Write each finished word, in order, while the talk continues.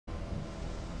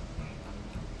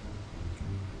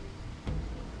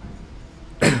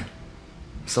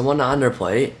Someone not on their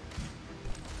plate?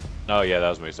 Oh yeah, that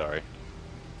was me, sorry.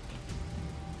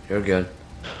 You're good.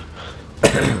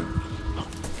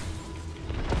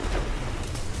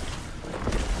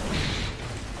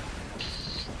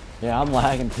 Yeah, I'm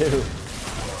lagging too.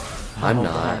 I'm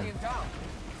not.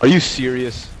 Are you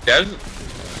serious? Des?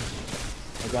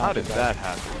 How did that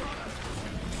happen?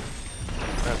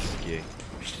 That's gay.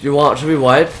 Should we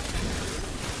wipe?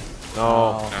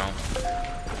 No. No.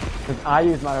 Because I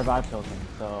use my revive token,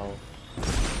 so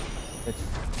it's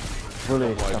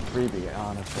really just a freebie,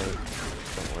 honestly.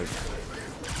 Don't worry.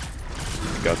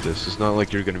 You got this. It's not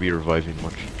like you're gonna be reviving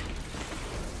much.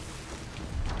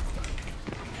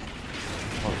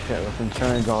 Oh shit, the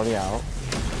Centurion's already out.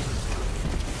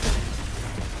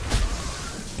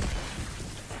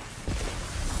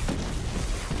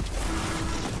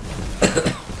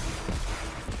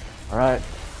 Alright.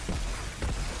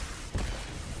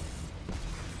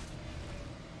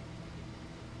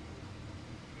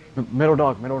 Middle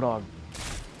dog, middle dog.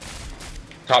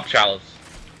 Top chalice.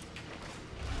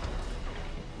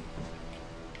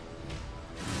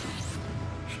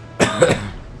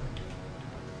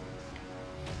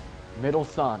 Middle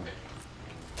sun.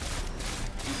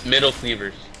 Middle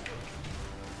sneevers.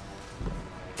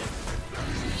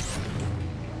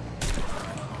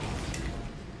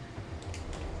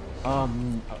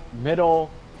 Middle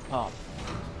top.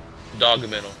 Dog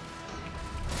middle.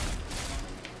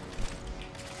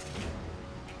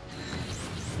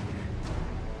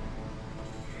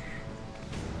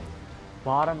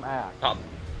 Bottom axe.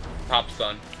 Top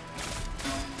sun.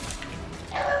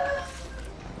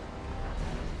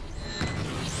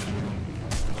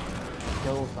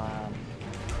 Kill sign.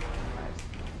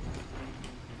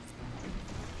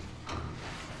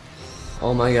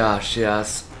 Oh my gosh,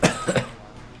 yes.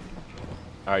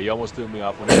 Alright, you almost threw me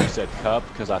off when you said cup,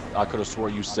 because I could have swore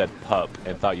you said pup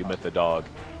and thought you meant the dog.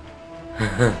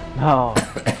 No.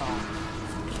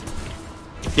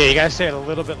 Yeah, you gotta say it a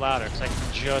little bit louder, because I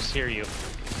can just hear you.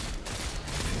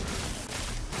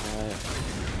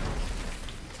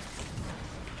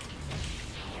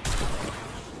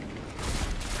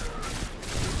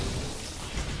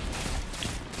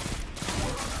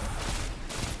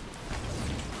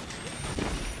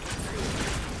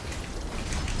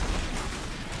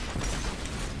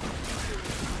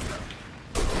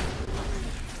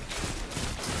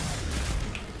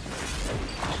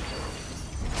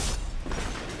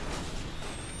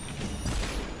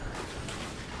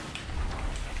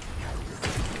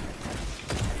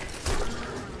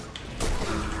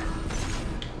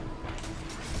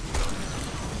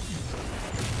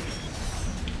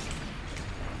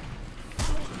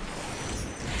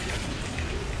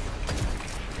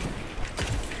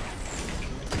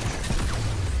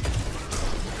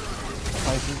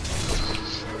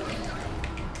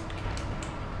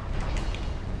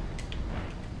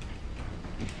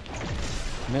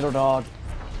 Middle dog.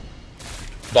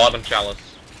 Bottom chalice.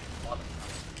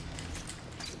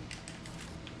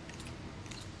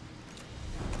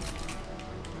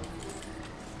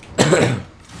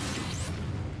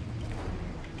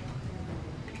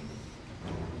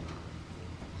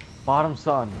 Bottom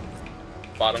sun.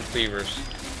 Bottom cleavers.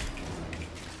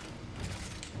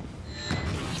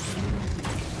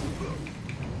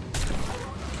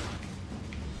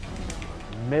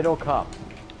 Middle cup.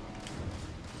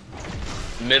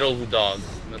 Middle dog.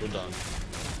 Middle dog.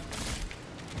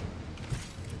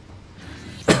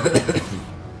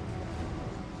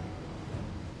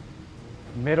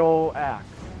 Middle axe.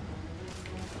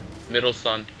 Middle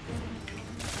sun.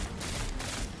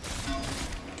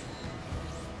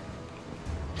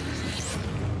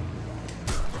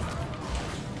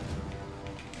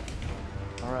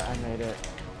 Alright, I made it.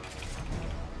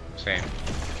 Same.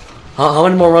 How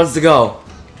many more runs to go?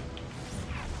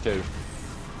 2.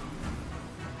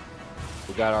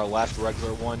 We got our last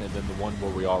regular one, and then the one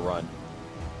where we all run.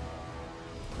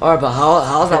 Alright, but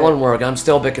how's that one work? I'm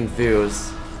still a bit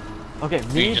confused. Okay,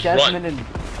 me, Desmond, and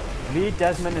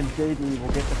JD will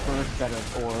get the first set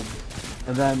of orbs,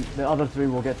 and then the other 3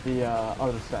 will get the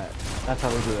other set. That's how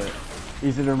we do it.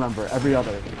 Easy to remember. Every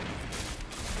other.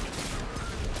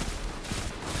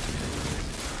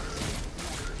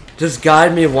 Just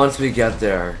guide me once we get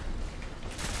there.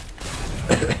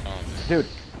 Dude.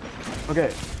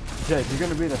 Okay, Jake, you're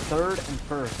gonna be the 3rd and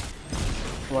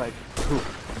 1st, like, poop,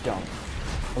 jump,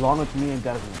 along with me and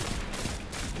Desmond.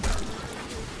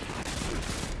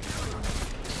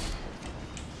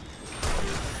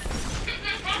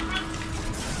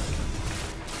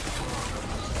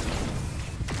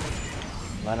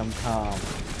 Let him come.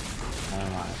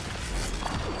 Never mind.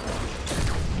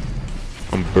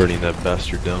 I'm burning that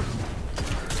bastard down.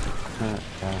 Yeah.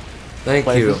 Thank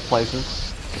Places, you.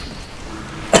 places.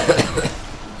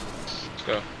 Let's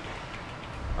go.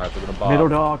 Alright, we're gonna bob. Middle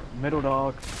dog, middle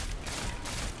dog.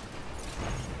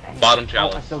 Bottom Oh, I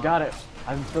chalice. still got it.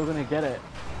 I'm still gonna get it.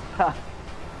 Ha.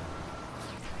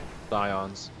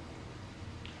 Scions.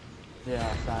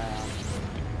 Yeah, Scion.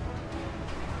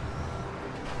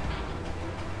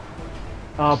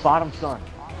 Bottom sun.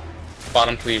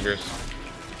 Bottom cleavers.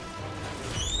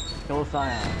 Kill a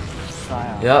Scion.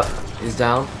 Scion. Yep, he's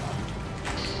down.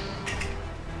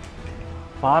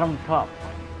 Bottom cup.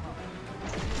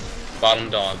 Bottom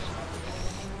dogs.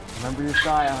 Remember your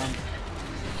Scion.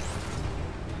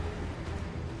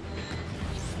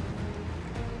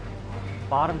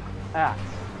 Bottom axe.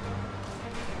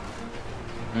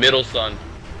 Middle sun.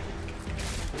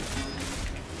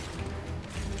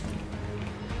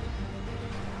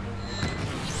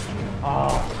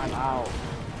 Oh, I'm out.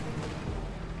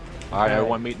 Alright,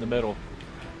 everyone meet in the middle.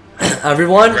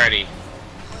 Everyone? Ready.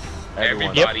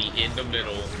 Everyone. Everybody in the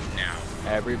middle now.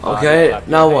 Everybody. Okay, clap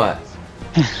now your what?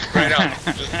 hands. Spread out.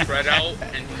 Just spread out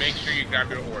and make sure you grab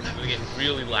your orb. It's gonna get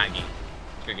really laggy.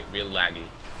 It's gonna get really laggy.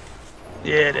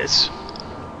 Yeah, it is.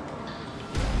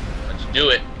 Let's do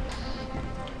it.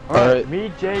 Alright,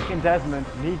 me, Jake, and Desmond.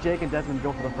 Me, Jake, and Desmond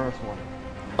go for the first one.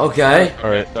 Okay.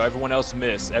 Alright. So everyone else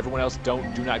miss. Everyone else do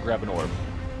not grab an orb.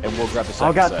 And we'll grab the I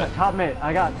second got set. top mid.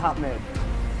 I got top mid.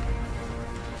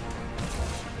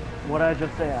 What did I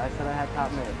just say? I said I had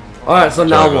top mid. Alright, so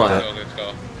now Sorry about what? that. Let's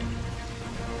go.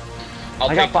 I'll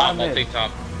I got take top. bottom I'll mid. take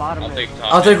top. Bottom I'll mid. take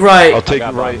top. I'll take right. I'll take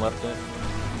got right. bottom left in.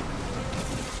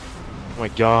 Oh my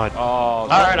god. Oh.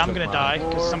 Alright, I'm gonna die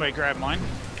because Or- somebody grabbed mine.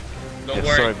 Don't Yeah,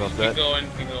 worry. sorry about that. Keep going.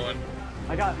 Keep going.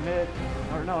 I got mid.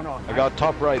 Or no. I got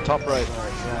top right, top right.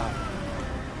 Yeah.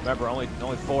 Remember, only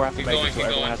 4 have to Keep make going, it, so keep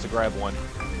everyone going. has to grab one.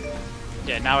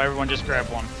 Yeah, now everyone just grab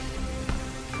one.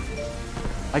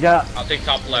 I got. I'll take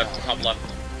top left. Top left.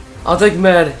 I'll take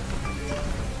mid.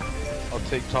 I'll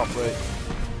take top right.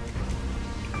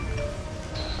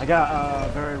 I got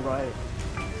very right.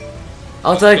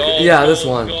 I'll take, Go, yeah, go, this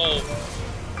one. Go.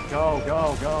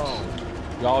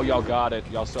 Go. Y'all got it.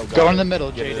 Y'all so got Go it. in the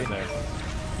middle, Get it JD. in there.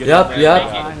 Get Yep, it in there. yep.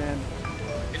 Got Fine it. in.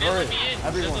 It is at the end.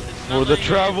 everyone. It's not For the letting you in.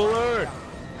 traveler!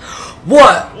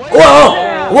 What?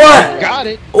 Whoa! What? Got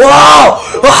it. Whoa!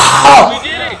 We Whoa!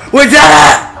 did it! We did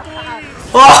it!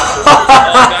 Oh,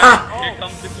 guys, here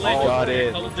comes the glitch. Got Here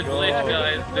it. comes the glitch,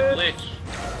 guys. The glitch.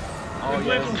 Oh,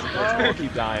 yes. We'll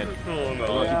keep dying. Oh, We'll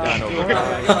no. keep dying over.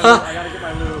 I gotta get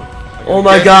my loot. Oh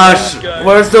my gosh!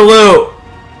 Where's the loot?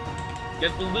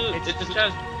 Get the loot. It's a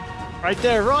chest. Right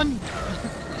there, run.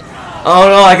 Oh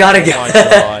no, I gotta Oh my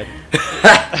get it.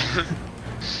 god.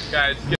 Guys,